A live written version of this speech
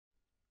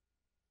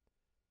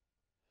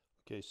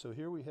Okay, so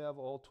here we have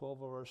all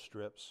 12 of our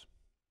strips.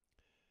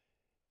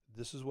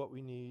 This is what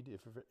we need if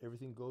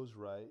everything goes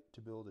right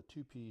to build a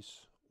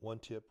two-piece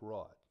one-tip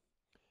rod.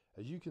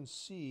 As you can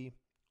see,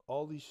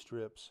 all these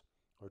strips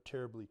are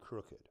terribly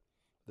crooked.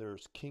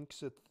 There's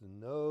kinks at the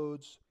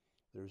nodes,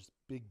 there's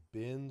big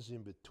bends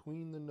in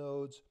between the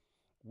nodes.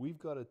 We've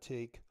got to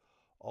take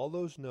all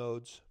those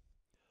nodes,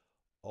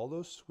 all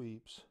those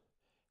sweeps,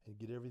 and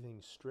get everything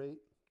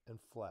straight and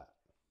flat.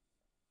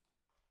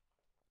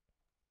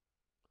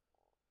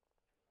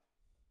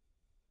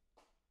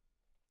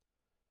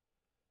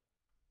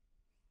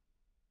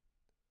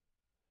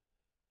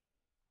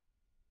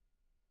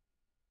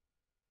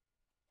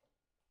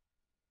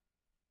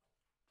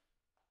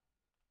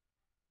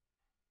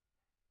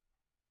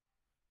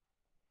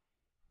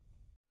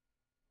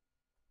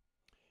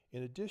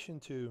 In addition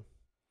to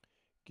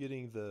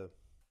getting the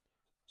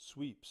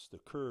sweeps, the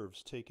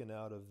curves taken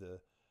out of the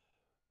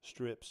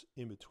strips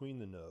in between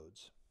the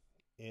nodes,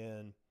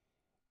 and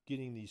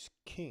getting these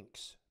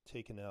kinks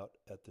taken out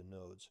at the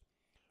nodes,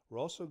 we're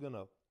also going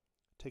to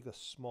take a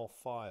small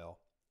file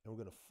and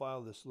we're going to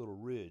file this little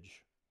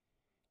ridge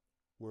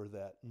where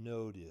that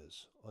node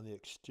is on the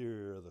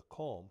exterior of the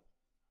comb,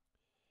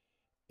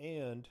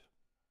 and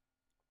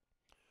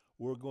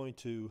we're going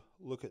to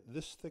look at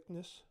this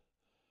thickness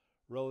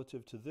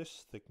relative to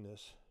this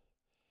thickness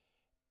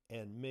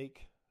and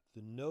make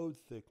the node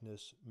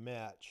thickness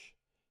match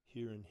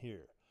here and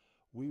here.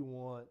 We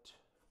want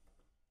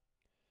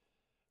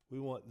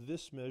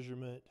this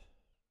measurement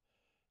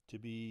to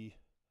be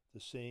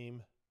the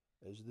same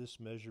as this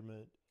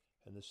measurement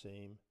and the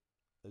same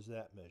as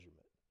that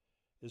measurement.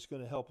 It's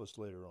going to help us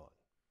later on.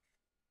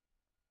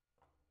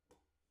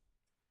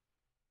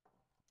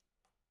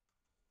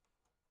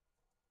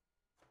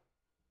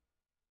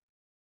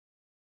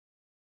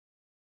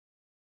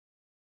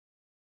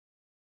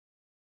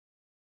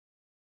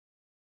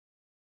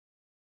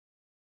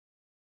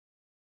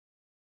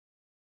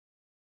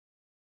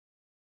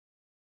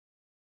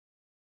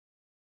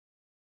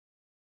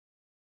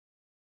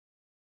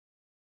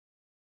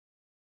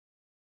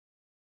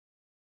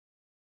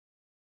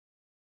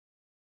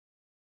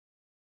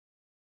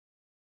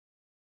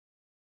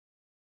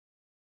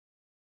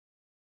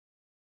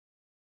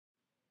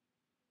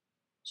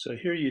 So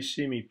here you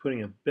see me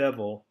putting a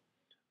bevel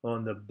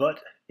on the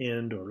butt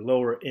end or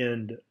lower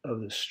end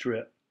of the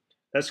strip.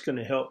 That's going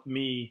to help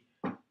me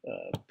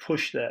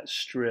push that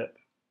strip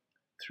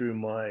through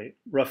my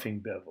roughing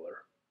beveler.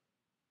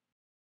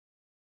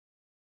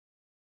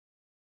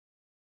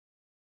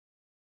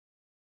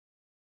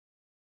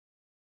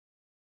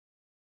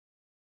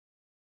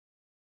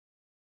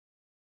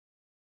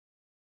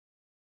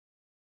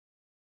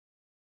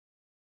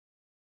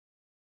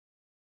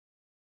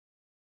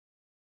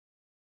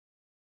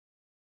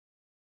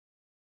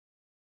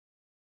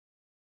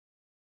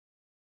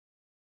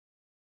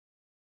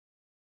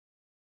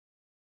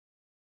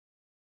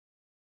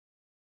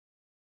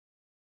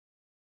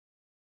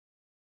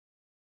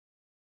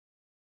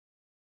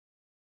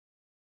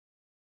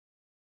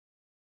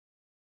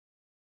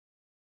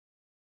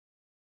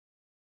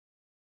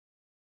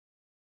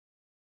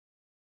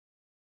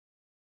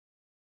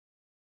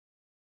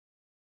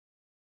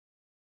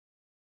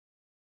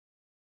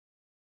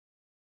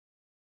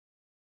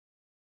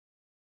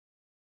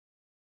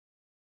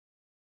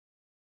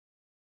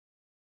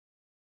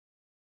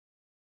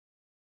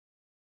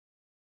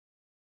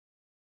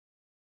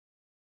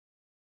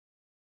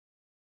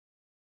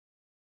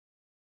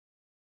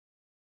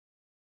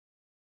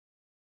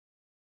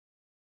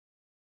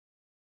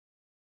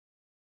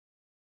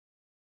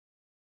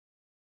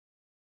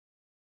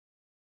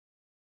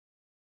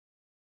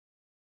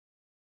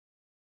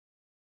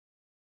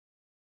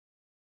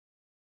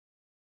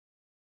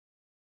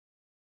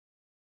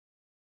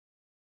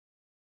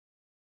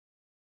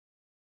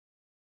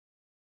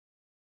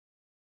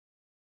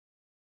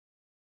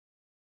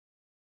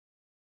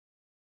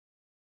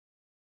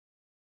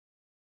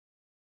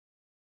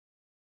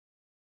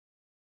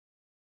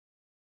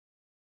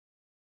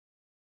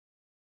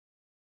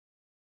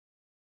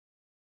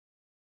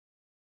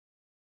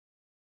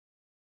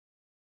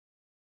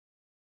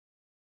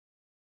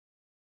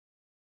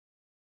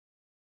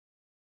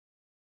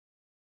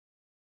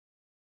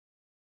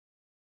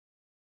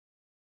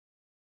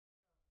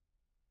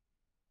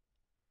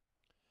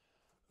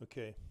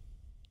 Okay,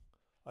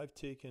 I've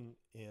taken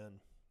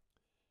and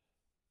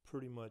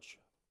pretty much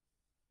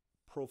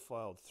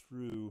profiled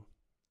through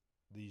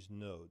these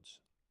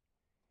nodes.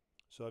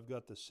 So I've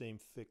got the same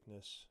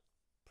thickness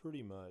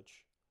pretty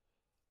much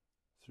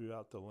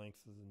throughout the length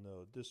of the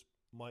node. This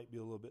might be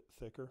a little bit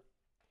thicker.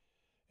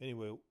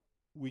 Anyway,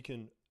 we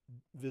can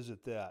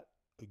visit that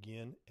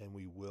again, and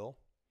we will.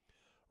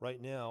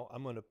 Right now,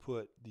 I'm going to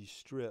put these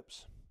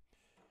strips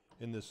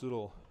in this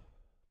little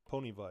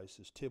pony vise,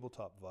 this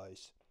tabletop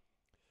vise.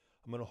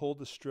 I'm going to hold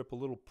the strip a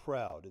little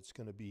proud. It's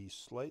going to be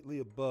slightly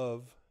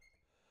above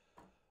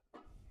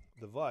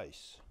the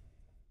vise.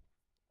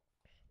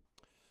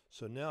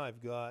 So now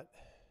I've got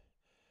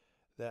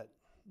that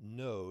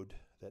node,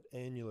 that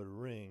annular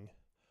ring,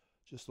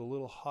 just a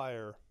little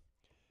higher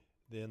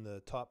than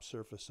the top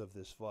surface of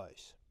this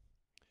vise.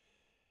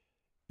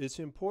 It's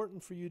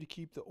important for you to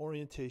keep the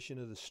orientation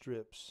of the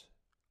strips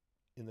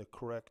in the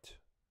correct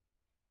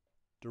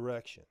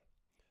direction.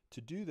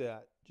 To do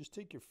that, just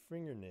take your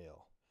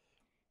fingernail,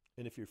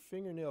 and if your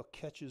fingernail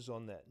catches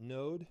on that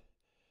node,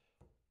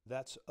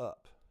 that's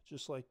up,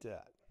 just like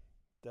that.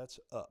 That's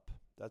up.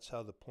 That's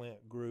how the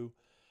plant grew,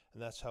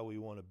 and that's how we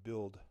want to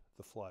build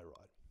the fly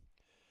rod.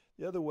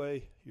 The other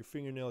way, your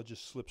fingernail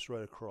just slips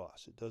right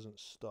across. It doesn't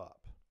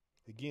stop.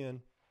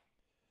 Again,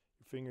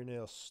 your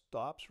fingernail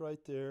stops right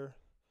there.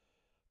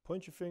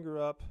 Point your finger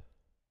up.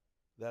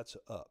 That's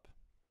up.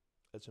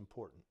 That's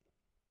important.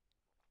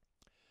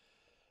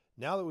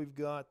 Now that we've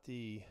got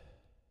the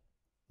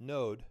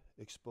node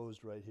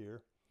exposed right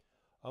here,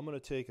 I'm going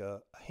to take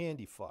a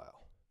handy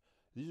file.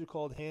 These are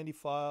called handy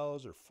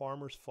files or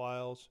farmer's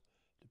files.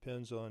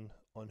 Depends on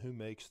who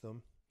makes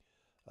them.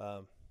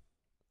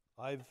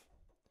 I've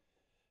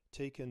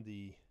taken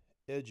the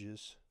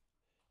edges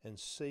and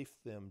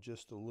safed them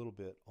just a little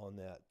bit on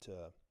that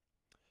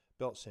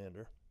belt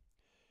sander,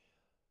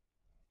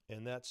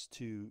 and that's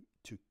to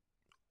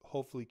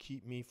hopefully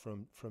keep me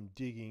from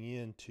digging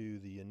into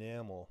the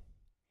enamel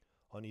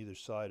on either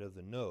side of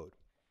the node.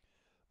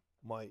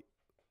 My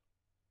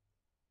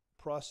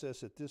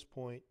process at this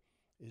point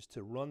is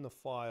to run the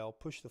file,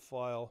 push the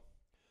file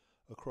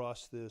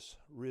across this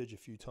ridge a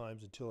few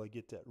times until I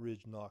get that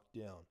ridge knocked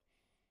down.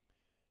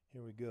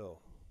 Here we go.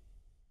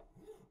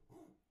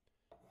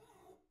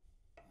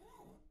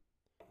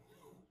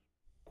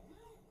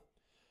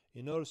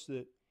 You notice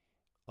that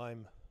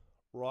I'm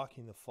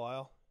rocking the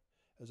file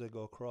as I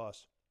go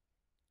across.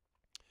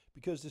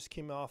 Because this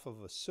came off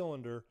of a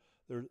cylinder,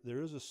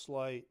 there is a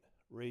slight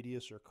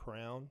radius or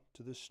crown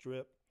to this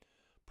strip,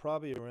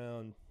 probably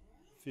around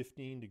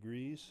 15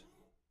 degrees.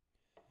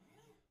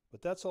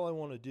 But that's all I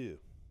want to do.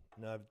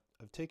 Now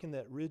I've taken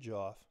that ridge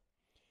off,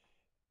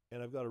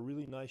 and I've got a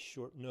really nice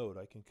short node.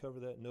 I can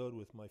cover that node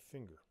with my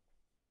finger.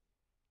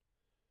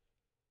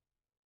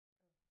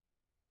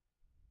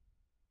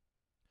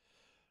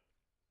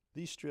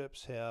 These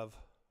strips have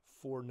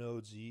 4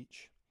 nodes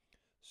each.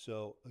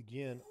 So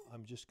again,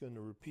 I'm just going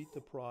to repeat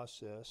the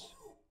process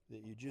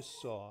that you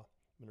just saw.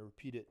 I'm going to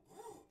repeat it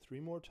 3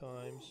 more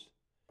times,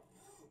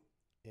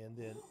 and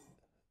then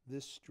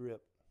this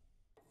strip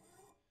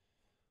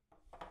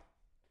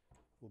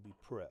will be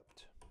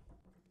prepped.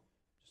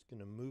 Just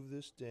going to move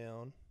this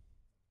down.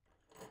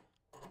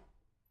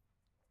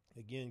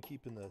 Again,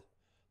 keeping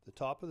the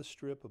top of the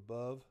strip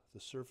above the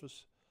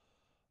surface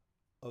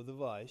of the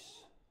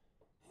vise.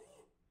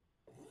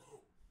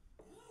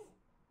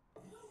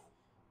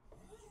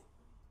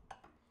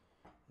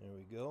 There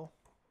we go.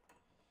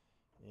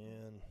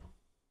 And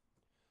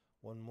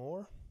one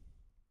more.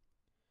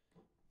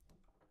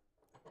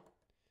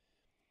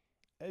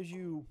 As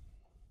you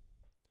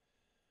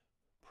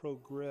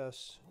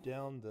progress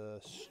down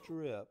the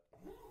strip,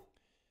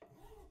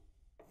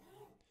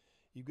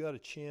 you've got a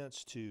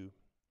chance to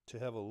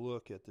have a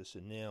look at this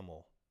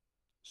enamel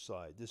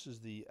side. This is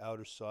the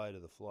outer side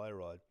of the fly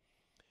rod,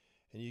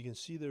 and you can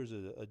see there's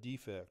a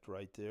defect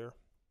right there,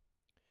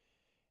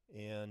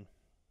 and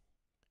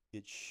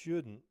it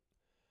shouldn't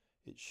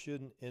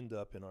end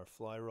up in our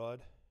fly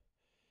rod.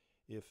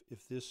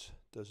 If this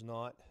does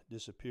not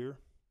disappear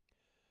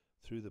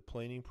through the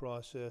planing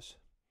process,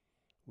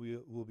 we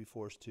will be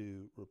forced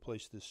to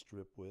replace this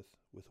strip with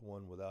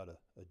one without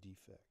a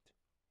defect.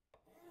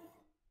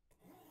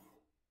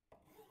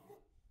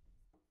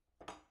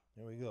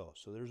 There we go.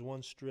 So there's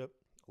one strip,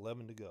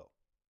 11 to go.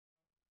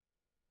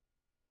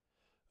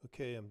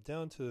 Okay, I'm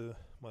down to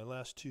my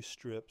last 2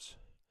 strips.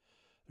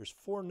 There's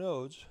 4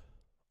 nodes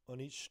on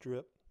each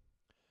strip,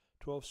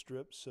 12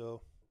 strips,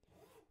 so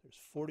there's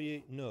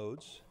 48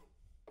 nodes.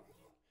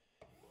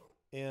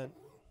 And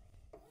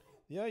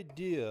the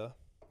idea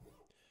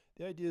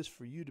is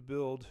for you to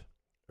build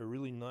a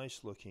really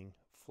nice looking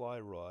fly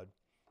rod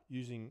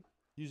using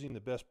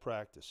the best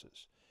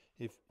practices.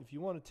 If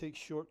you want to take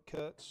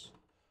shortcuts,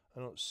 I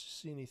don't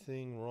see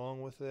anything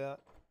wrong with that.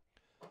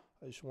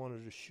 I just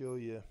wanted to show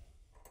you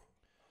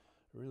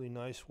a really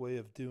nice way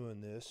of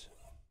doing this.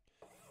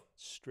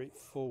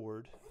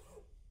 Straightforward.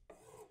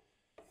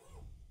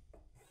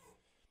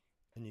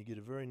 And you get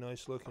a very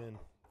nice looking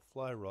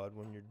fly rod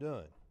when you're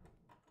done.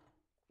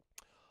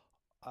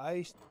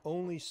 I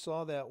only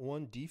saw that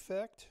one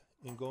defect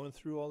in going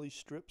through all these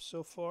strips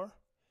so far,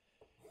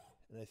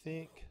 and I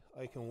think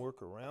I can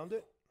work around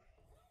it,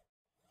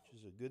 which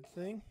is a good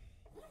thing.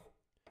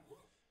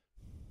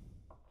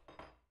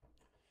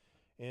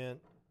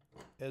 And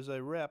as I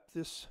wrap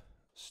this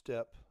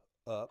step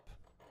up,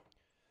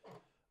 I'm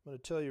going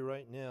to tell you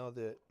right now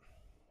that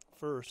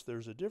first,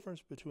 there's a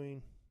difference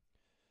between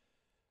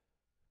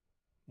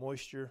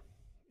moisture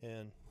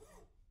and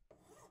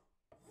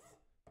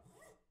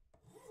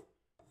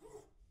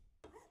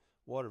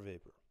water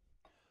vapor.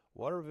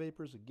 Water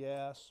vapor is a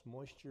gas,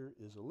 moisture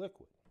is a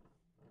liquid.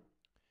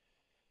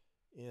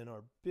 And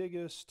our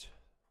biggest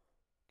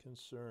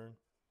concern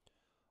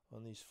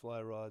on these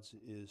fly rods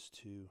is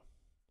to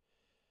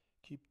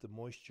keep the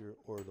moisture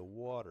or the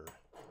water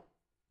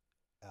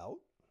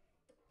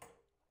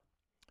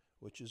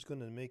which is going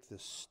to make the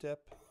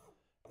step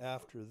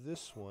after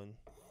this one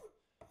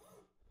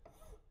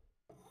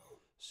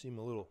seem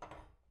a little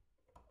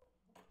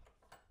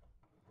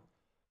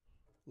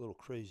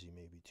crazy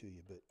maybe to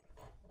you, but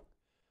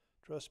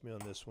trust me on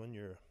this one.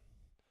 You're a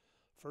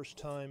first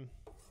time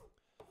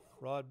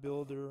rod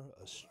builder,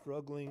 a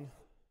struggling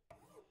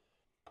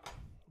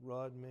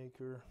rod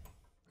maker,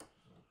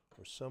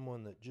 or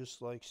someone that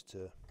just likes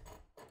to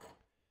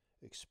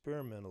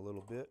experiment a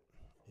little bit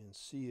and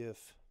see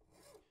if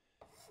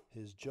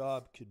his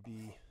job could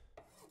be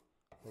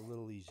a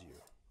little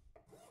easier.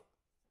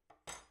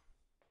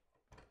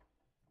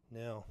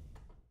 Now,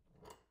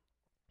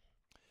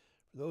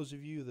 for those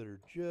of you that are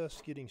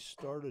just getting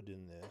started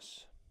in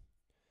this,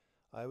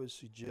 I would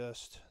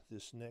suggest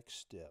this next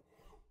step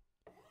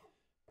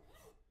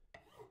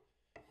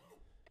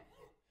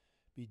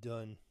be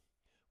done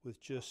with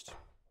just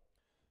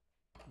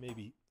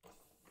maybe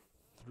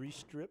 3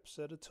 strips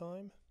at a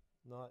time,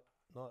 not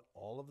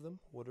all of them,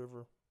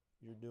 whatever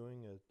you're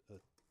doing, a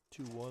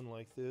 2-1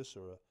 like this,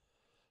 or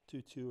a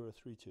 2-2 or a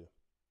 3-2.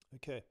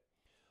 Okay,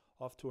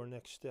 off to our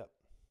next step.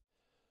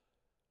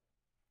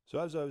 So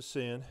as I was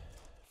saying,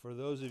 for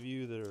those of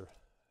you that are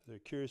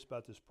curious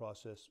about this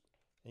process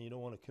and you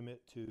don't want to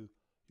commit to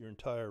your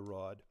entire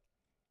rod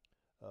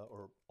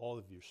or all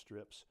of your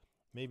strips,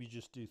 maybe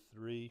just do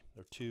 3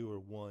 or 2 or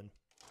 1.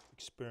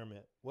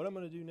 Experiment. What I'm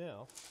going to do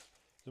now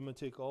is I'm going to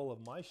take all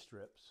of my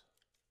strips,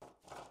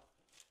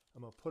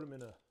 I'm going to put them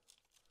in a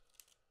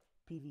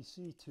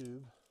PVC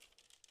tube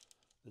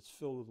that's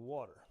filled with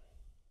water,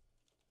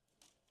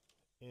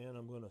 and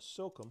I'm going to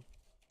soak them.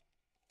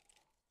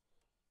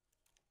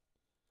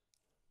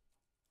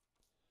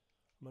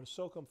 I'm going to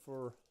soak them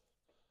for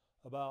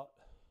about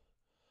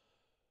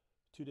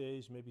 2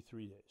 days, maybe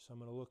 3 days. I'm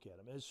going to look at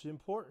them. It's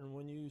important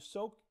when you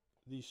soak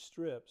these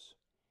strips,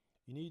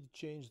 you need to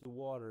change the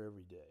water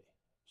every day.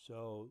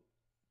 So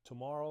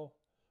tomorrow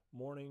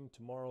morning,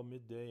 tomorrow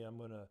midday, I'm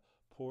going to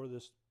pour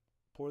this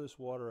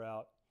water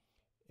out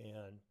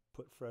and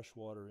put fresh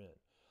water in.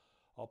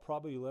 I'll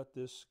probably let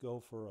this go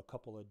for a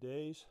couple of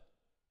days.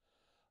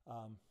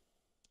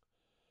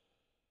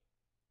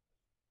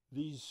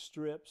 These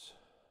strips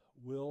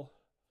will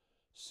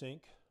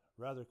sink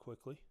rather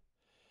quickly,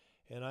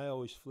 and I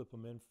always flip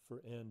them in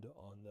for end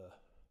on the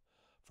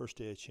first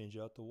day I change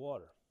out the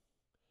water.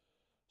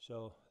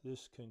 So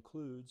this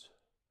concludes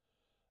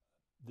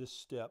this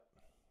step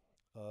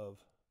of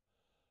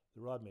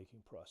the rod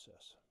making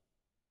process.